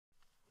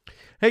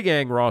Hey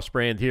gang, Ross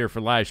Brand here for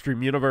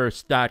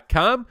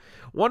LivestreamUniverse.com.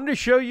 Wanted to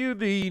show you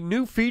the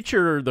new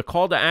feature, the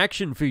call to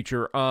action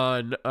feature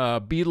on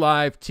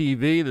BeLive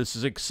TV. This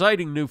is an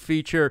exciting new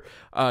feature.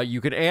 You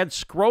can add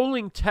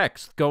scrolling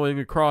text going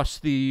across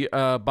the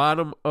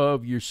bottom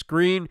of your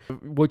screen.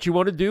 What you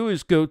want to do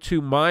is go to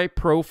my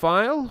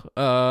profile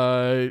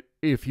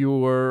if you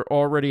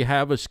already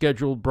have a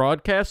scheduled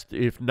broadcast.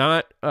 If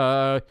not,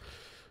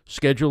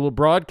 schedule a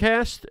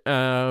broadcast.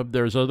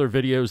 There's other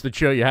videos that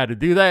show you how to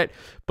do that,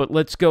 but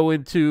let's go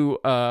into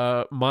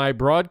my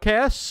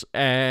broadcasts,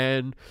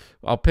 and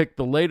I'll pick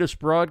the latest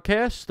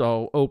broadcast.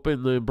 I'll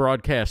open the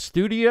broadcast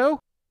studio.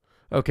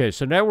 Okay,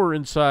 so now we're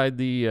inside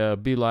the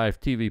BeLive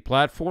TV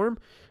platform,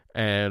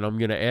 and I'm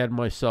going to add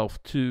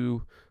myself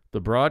to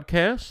the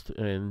broadcast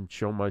and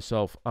show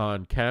myself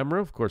on camera.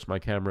 Of course, my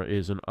camera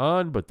isn't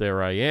on, but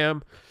there I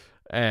am.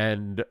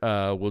 And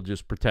we'll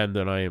just pretend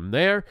that I am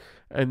there.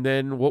 And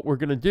then what we're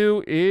going to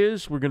do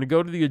is we're going to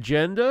go to the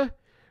agenda,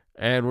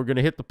 and we're going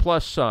to hit the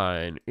plus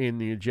sign in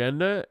the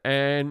agenda.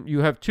 And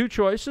you have two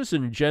choices: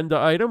 an agenda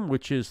item,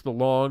 which is the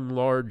long,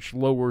 large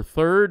lower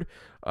third,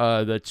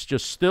 that's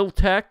just still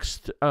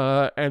text.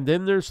 And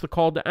then there's the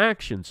call to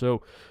action.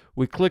 So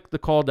we click the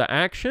call to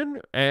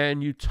action,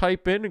 and you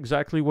type in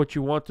exactly what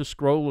you want to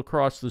scroll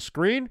across the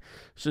screen.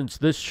 Since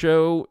this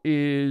show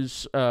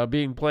is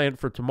being planned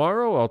for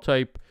tomorrow, I'll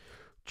type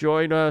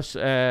join us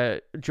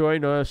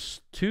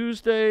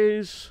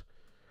Tuesdays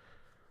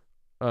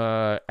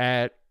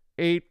at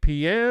 8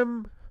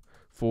 p.m.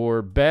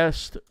 for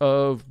Best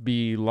of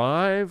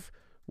BeLive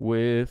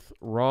with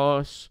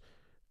Ross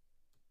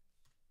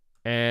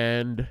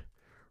and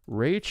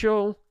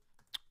Rachel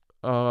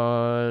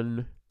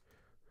on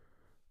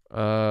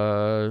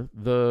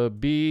the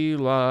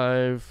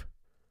BeLive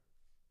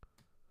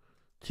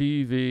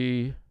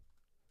TV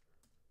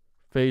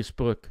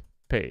Facebook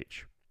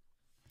page.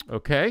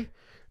 Okay?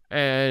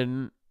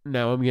 And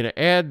now I'm going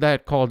to add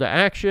that call to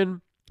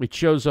action. It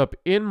shows up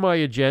in my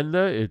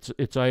agenda.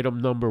 It's item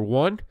number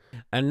 1.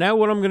 And now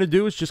what I'm going to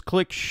do is just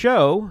click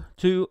show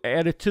to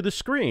add it to the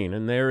screen.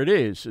 And there it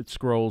is. It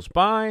scrolls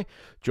by.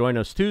 Join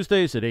us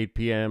Tuesdays at 8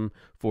 p.m.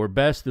 for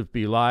Best of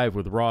BeLive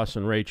with Ross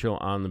and Rachel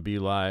on the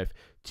BeLive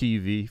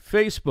TV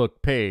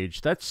Facebook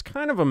page. That's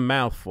kind of a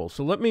mouthful.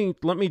 So let me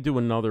do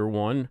another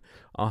one.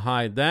 I'll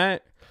hide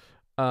that.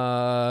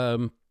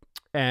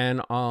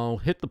 And I'll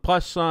hit the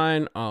plus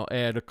sign. I'll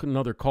add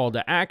another call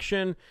to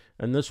action.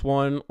 And this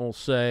one will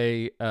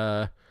say,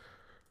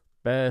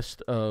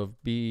 Best of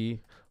BeLive,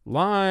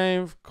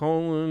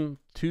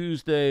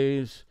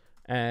 Tuesdays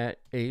at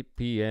 8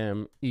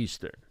 p.m.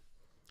 Eastern.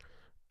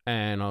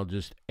 And I'll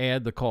just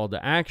add the call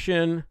to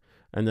action.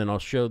 And then I'll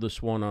show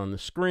this one on the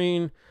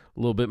screen. A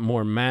little bit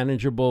more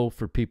manageable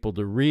for people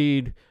to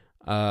read.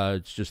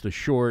 It's just a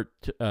short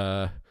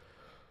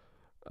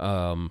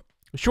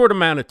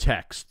amount of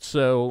text,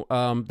 so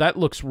that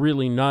looks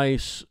really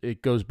nice.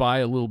 It goes by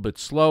a little bit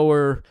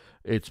slower.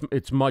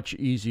 It's much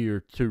easier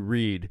to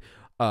read.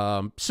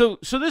 So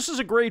this is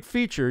a great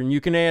feature, and you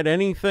can add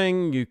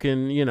anything. You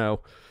can,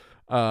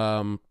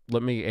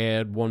 let me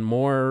add one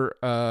more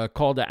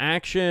call to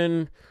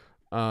action.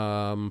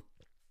 You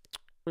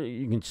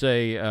can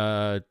say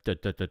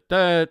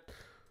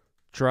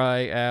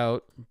try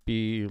out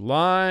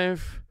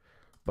BeLive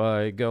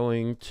by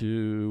going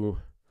to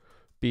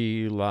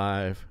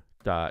BeLive.tv.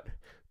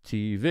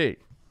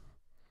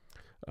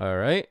 All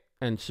right,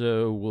 and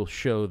so we'll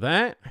show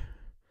that.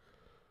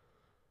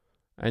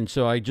 And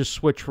so I just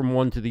switch from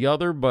one to the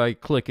other by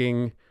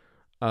clicking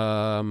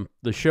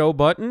the show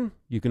button.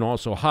 You can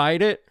also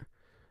hide it,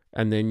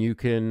 and then you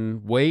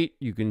can wait.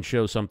 You can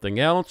show something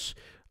else.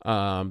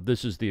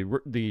 This is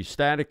the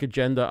static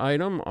agenda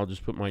item. I'll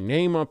just put my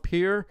name up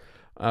here.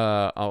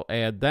 I'll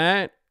add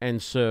that, and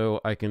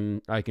so I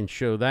can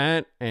show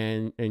that,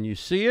 and you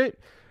see it.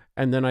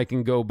 And then I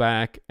can go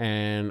back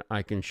and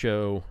I can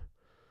show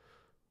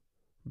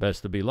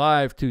Best of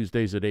BeLive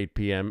Tuesdays at 8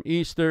 p.m.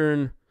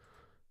 Eastern.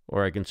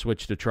 Or I can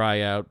switch to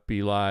try out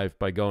BeLive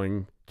by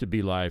going to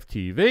BeLive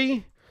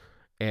TV.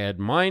 Add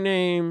my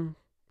name.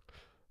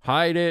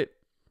 Hide it.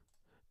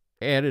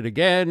 Add it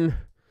again.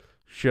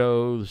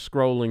 Show the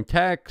scrolling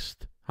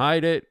text.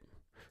 Hide it.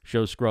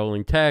 Show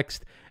scrolling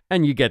text.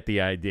 And you get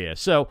the idea.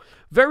 So,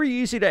 very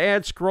easy to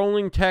add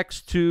scrolling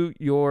text to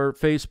your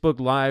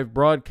Facebook Live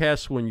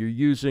broadcasts when you're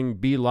using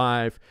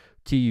BeLive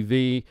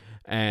TV.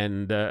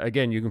 And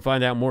again, you can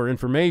find out more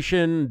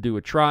information, do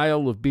a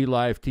trial of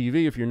BeLive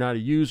TV if you're not a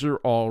user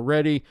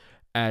already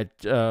at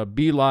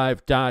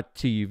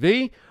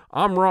BeLive.tv.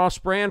 I'm Ross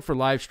Brand for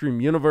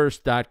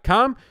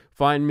LivestreamUniverse.com.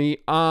 Find me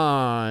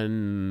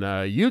on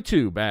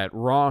YouTube at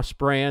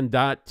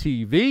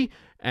RossBrand.tv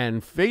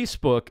and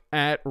Facebook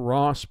at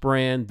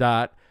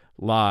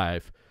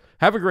RossBrand.live.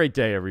 Have a great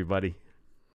day, everybody.